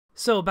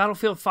So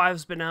Battlefield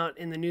 5's been out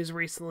in the news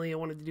recently. I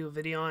wanted to do a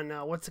video on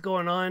what's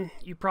going on.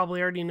 You probably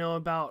already know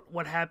about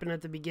what happened at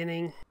the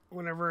beginning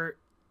whenever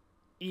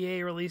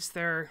EA released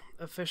their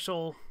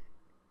official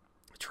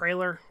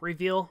trailer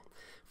reveal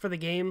for the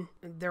game.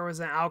 There was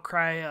an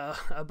outcry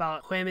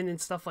about women and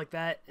stuff like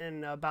that,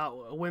 and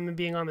about women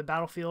being on the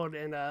battlefield,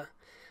 and a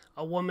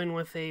woman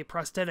with a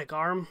prosthetic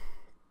arm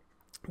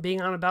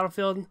being on a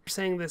battlefield. They're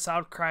saying this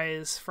outcry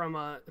is from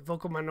a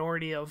vocal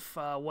minority of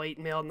white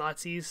male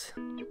Nazis.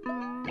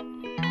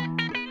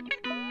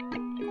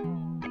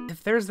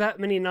 If there's that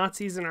many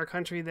Nazis in our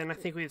country, then I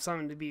think we have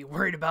something to be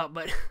worried about.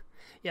 But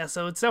yeah,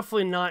 so it's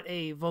definitely not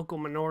a vocal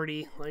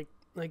minority like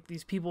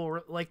these people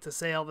like to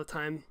say all the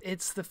time.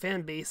 It's the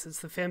fan base. It's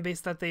the fan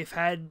base that they've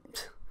had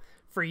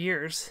for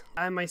years.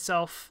 I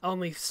myself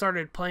only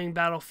started playing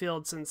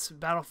Battlefield since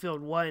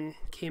Battlefield 1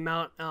 came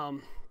out.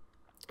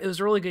 It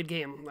was a really good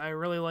game. I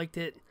really liked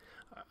it.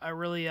 I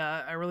really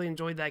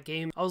enjoyed that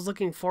game. I was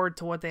looking forward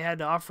to what they had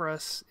to offer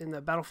us in the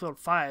Battlefield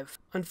 5.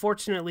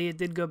 Unfortunately, it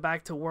did go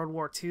back to World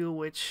War II,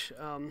 which,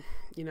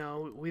 you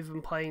know, we've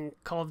been playing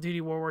Call of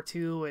Duty World War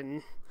II,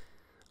 and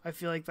I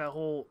feel like that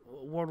whole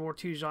World War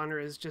II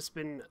genre has just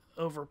been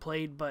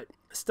overplayed. But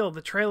still,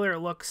 the trailer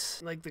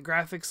looks like the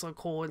graphics look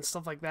cool and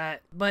stuff like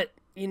that. But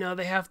you know,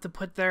 they have to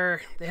put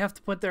their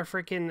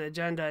freaking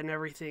agenda and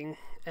everything,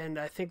 and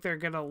I think they're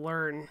gonna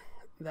learn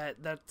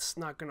that that's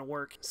not going to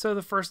work. So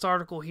the first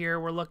article here,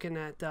 we're looking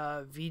at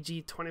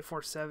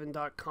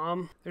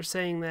VG247.com. They're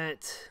saying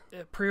that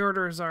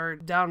pre-orders are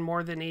down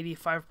more than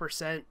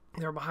 85%.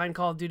 They're behind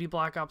Call of Duty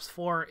Black Ops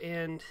 4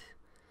 and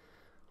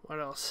what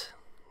else?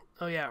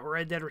 Oh yeah,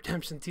 Red Dead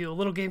Redemption 2. A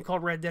little game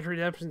called Red Dead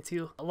Redemption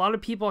 2. A lot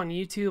of people on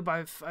YouTube,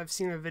 I've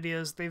seen their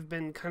videos, they've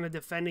been kind of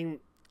defending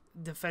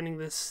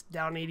this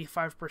down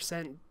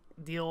 85%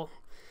 deal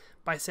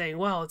by saying,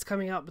 well, it's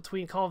coming out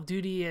between Call of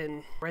Duty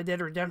and Red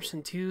Dead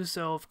Redemption 2,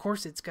 so of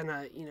course it's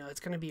gonna, you know,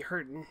 it's gonna be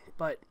hurting.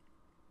 But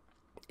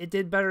it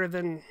did better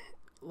than,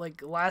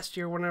 like, last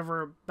year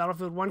whenever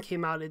Battlefield 1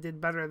 came out. It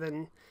did better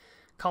than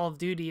Call of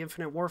Duty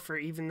Infinite Warfare,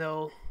 even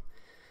though,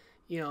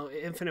 you know,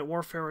 Infinite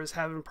Warfare was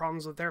having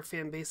problems with their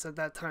fan base at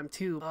that time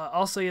too.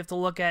 Also, you have to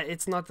look at,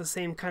 it's not the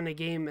same kind of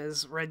game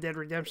as Red Dead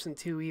Redemption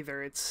 2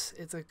 either.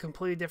 It's a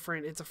completely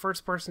different, it's a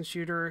first-person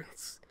shooter.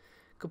 It's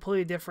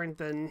completely different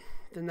than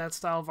that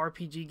style of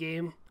RPG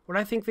game. What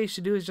I think they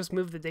should do is just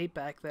move the date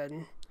back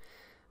then,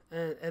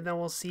 and then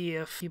we'll see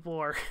if people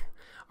are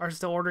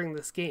still ordering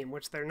this game,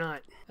 which they're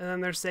not. And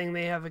then they're saying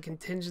they have a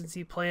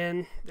contingency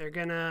plan. They're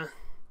gonna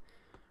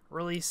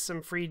release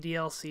some free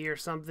DLC or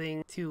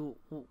something to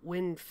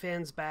win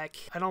fans back.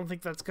 I don't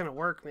think that's gonna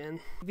work,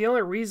 man. The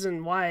only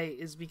reason why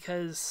is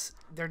because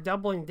they're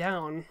doubling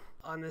down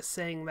on this,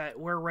 saying that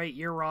we're right,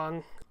 you're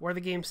wrong. We're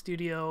the game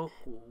studio.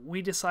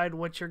 We decide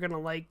what you're gonna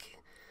like.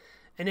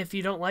 And if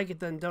you don't like it,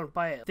 then don't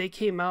buy it. They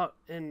came out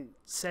and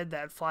said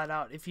that flat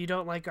out. If you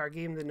don't like our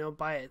game, then don't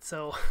buy it.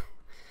 So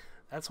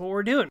that's what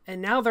we're doing.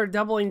 And now they're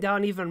doubling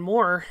down even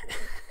more.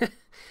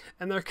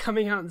 And they're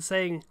coming out and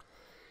saying,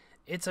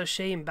 it's a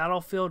shame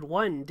Battlefield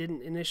 1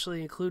 didn't initially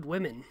include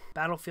women.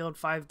 Battlefield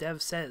 5 dev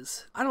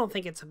says, I don't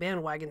think it's a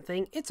bandwagon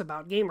thing. It's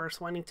about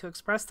gamers wanting to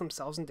express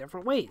themselves in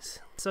different ways.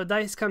 So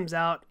DICE comes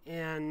out,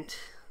 and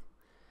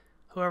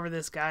whoever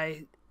this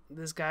guy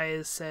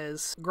is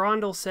says,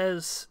 Grondel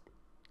says,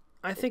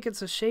 I think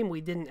it's a shame we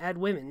didn't add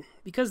women,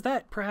 because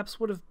that perhaps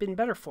would have been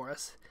better for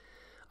us.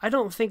 I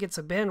don't think it's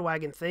a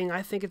bandwagon thing.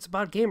 I think it's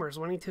about gamers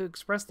wanting to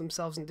express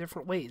themselves in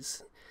different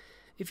ways.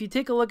 If you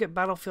take a look at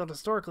Battlefield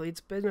historically,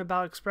 it's been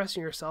about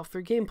expressing yourself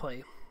through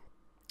gameplay,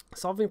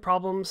 solving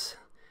problems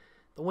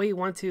the way you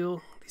want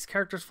to. These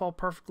characters fall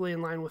perfectly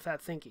in line with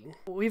that thinking.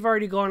 We've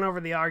already gone over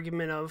the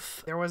argument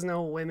of there was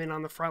no women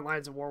on the front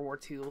lines of World War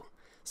II.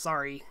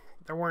 Sorry,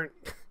 there weren't.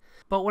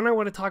 But what I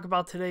want to talk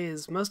about today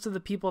is most of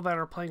the people that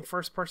are playing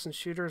first-person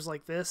shooters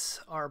like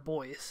this are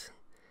boys.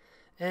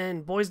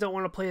 And boys don't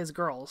want to play as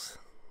girls,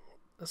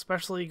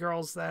 especially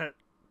girls that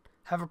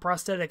have a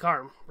prosthetic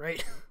arm,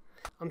 right?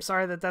 I'm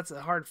sorry that that's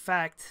a hard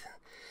fact.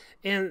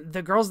 And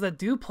the girls that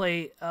do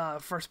play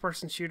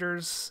first-person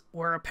shooters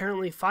were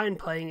apparently fine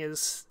playing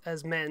as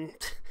men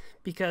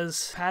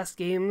because past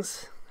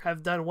games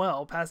have done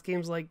well. Past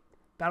games like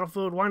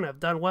Battlefield 1 have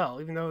done well,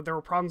 even though there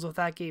were problems with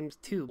that game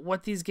too.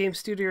 What these game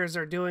studios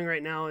are doing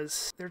right now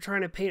is they're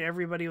trying to paint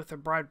everybody with a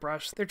broad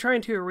brush. They're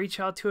trying to reach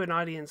out to an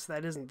audience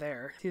that isn't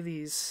there. To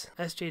these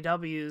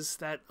SJWs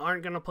that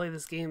aren't going to play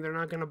this game, they're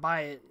not going to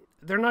buy it.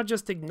 They're not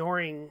just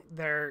ignoring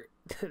their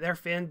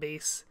fan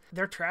base,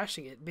 they're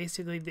trashing it.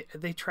 Basically,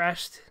 they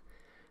trashed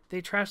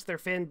their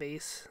fan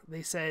base.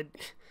 They said,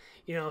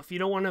 you know, if you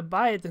don't want to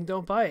buy it, then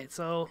don't buy it.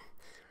 So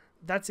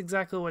that's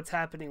exactly what's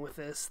happening with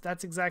this.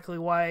 That's exactly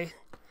why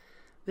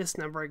this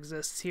number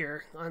exists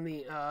here on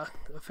the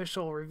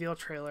official reveal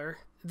trailer.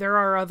 There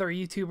are other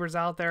YouTubers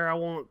out there. I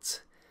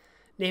won't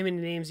name any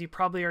names. You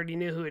probably already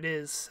knew who it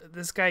is.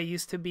 This guy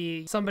used to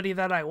be somebody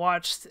that I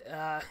watched,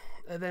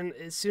 and then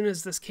as soon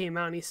as this came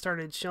out, he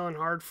started shilling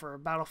hard for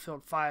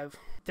Battlefield 5.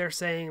 They're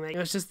saying that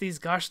it's just these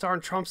gosh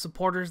darn Trump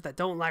supporters that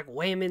don't like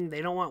women.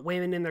 They don't want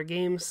women in their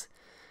games.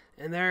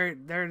 and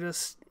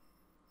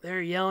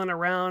they're yelling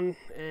around,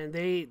 and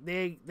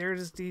they're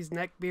just these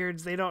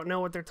neckbeards. They don't know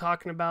what they're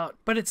talking about,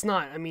 but it's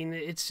not. I mean,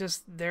 it's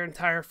just their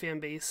entire fan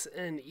base,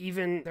 and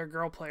even their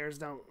girl players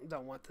don't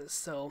want this.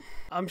 So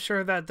I'm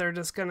sure that they're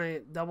just gonna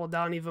double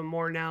down even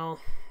more now.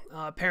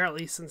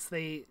 Apparently, since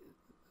they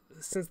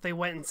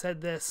went and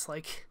said this,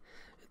 like,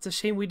 it's a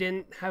shame we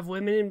didn't have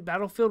women in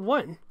Battlefield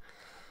 1.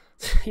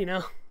 You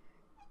know,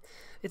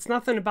 it's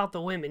nothing about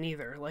the women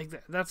either.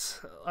 Like,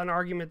 that's an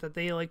argument that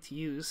they like to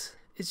use.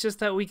 It's just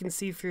that we can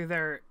see through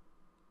their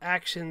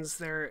actions,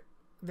 their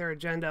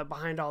agenda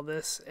behind all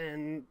this,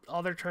 and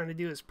all they're trying to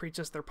do is preach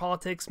us their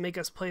politics, make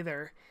us play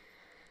their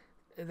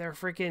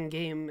freaking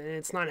game, and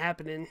it's not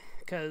happening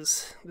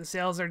because the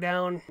sales are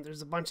down.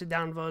 There's a bunch of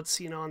downvotes,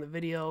 you know, on the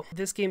video.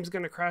 This game's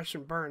gonna crash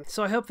and burn.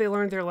 So I hope they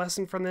learned their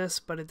lesson from this,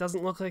 but it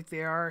doesn't look like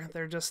they are.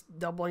 They're just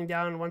doubling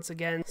down once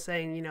again,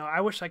 saying, you know, I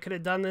wish I could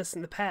have done this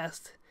in the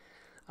past.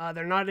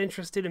 They're not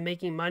interested in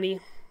making money.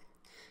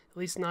 At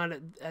least not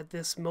at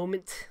this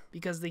moment,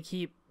 because they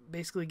keep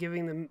basically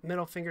giving the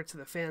middle finger to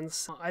the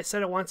fans. I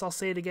said it once, I'll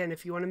say it again.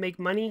 If you want to make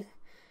money,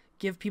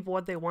 give people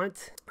what they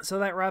want. So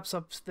that wraps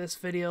up this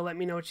video. Let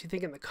me know what you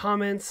think in the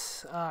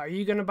comments. Are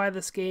you going to buy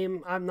this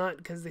game? I'm not,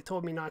 because they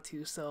told me not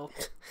to. So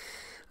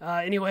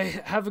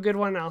anyway, have a good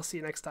one. I'll see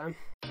you next time.